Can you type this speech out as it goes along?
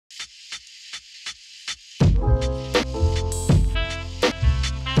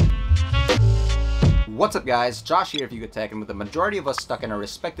What's up guys, Josh here of Yugatech, and with the majority of us stuck in our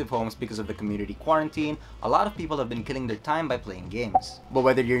respective homes because of the community quarantine, a lot of people have been killing their time by playing games. But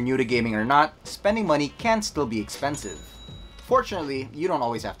whether you're new to gaming or not, spending money can still be expensive. Fortunately, you don't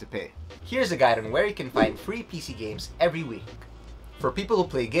always have to pay. Here's a guide on where you can find free PC games every week. For people who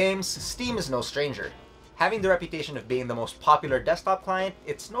play games, Steam is no stranger. Having the reputation of being the most popular desktop client,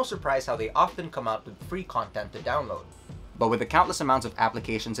 it's no surprise how they often come out with free content to download. But with the countless amounts of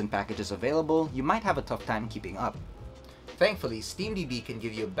applications and packages available, you might have a tough time keeping up. Thankfully, SteamDB can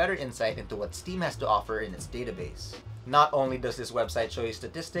give you a better insight into what Steam has to offer in its database. Not only does this website show you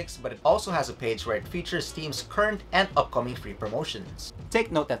statistics, but it also has a page where it features Steam's current and upcoming free promotions.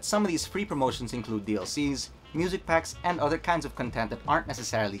 Take note that some of these free promotions include DLCs, music packs, and other kinds of content that aren't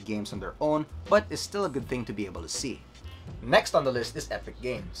necessarily games on their own, but is still a good thing to be able to see. Next on the list is Epic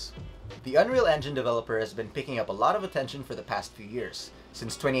Games. The Unreal Engine developer has been picking up a lot of attention for the past few years.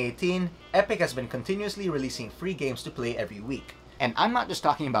 Since 2018, Epic has been continuously releasing free games to play every week. And I'm not just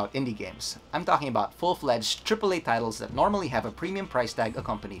talking about indie games, I'm talking about full-fledged AAA titles that normally have a premium price tag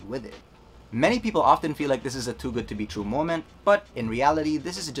accompanied with it. Many people often feel like this is a too good to be true moment, but in reality,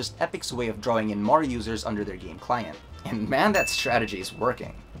 this is just Epic's way of drawing in more users under their game client. And man, that strategy is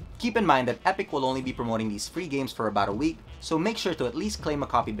working. Keep in mind that Epic will only be promoting these free games for about a week, so make sure to at least claim a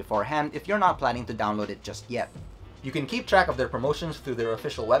copy beforehand if you're not planning to download it just yet. You can keep track of their promotions through their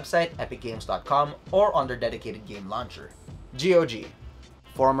official website, epicgames.com, or on their dedicated game launcher. GOG.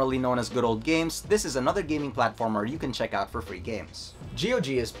 Formerly known as Good Old Games, this is another gaming platform where you can check out for free games. GOG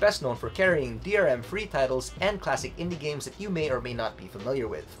is best known for carrying DRM free titles and classic indie games that you may or may not be familiar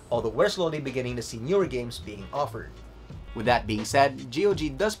with, although we're slowly beginning to see newer games being offered. With that being said,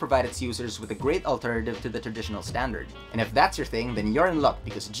 GOG does provide its users with a great alternative to the traditional standard. And if that's your thing, then you're in luck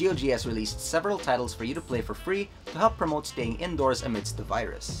because GOG has released several titles for you to play for free to help promote staying indoors amidst the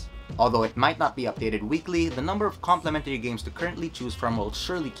virus. Although it might not be updated weekly, the number of complimentary games to currently choose from will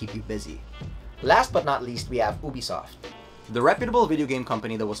surely keep you busy. Last but not least, we have Ubisoft. The reputable video game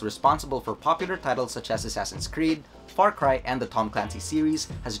company that was responsible for popular titles such as Assassin's Creed, Far Cry, and the Tom Clancy series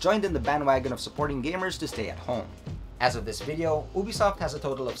has joined in the bandwagon of supporting gamers to stay at home. As of this video, Ubisoft has a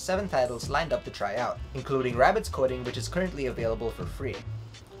total of 7 titles lined up to try out, including Rabbids Coding, which is currently available for free.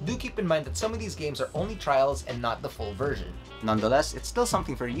 Do keep in mind that some of these games are only trials and not the full version. Nonetheless, it's still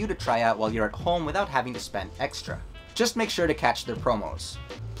something for you to try out while you're at home without having to spend extra. Just make sure to catch their promos.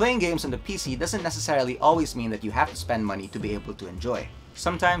 Playing games on the PC doesn't necessarily always mean that you have to spend money to be able to enjoy.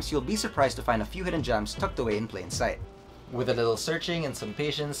 Sometimes you'll be surprised to find a few hidden gems tucked away in plain sight. With a little searching and some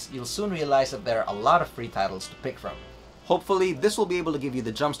patience, you'll soon realize that there are a lot of free titles to pick from. Hopefully, this will be able to give you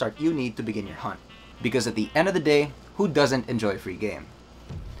the jumpstart you need to begin your hunt. Because at the end of the day, who doesn't enjoy a free game?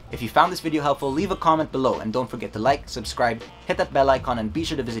 If you found this video helpful, leave a comment below and don't forget to like, subscribe, hit that bell icon, and be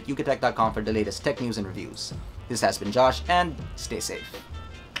sure to visit yugatech.com for the latest tech news and reviews. This has been Josh, and stay safe.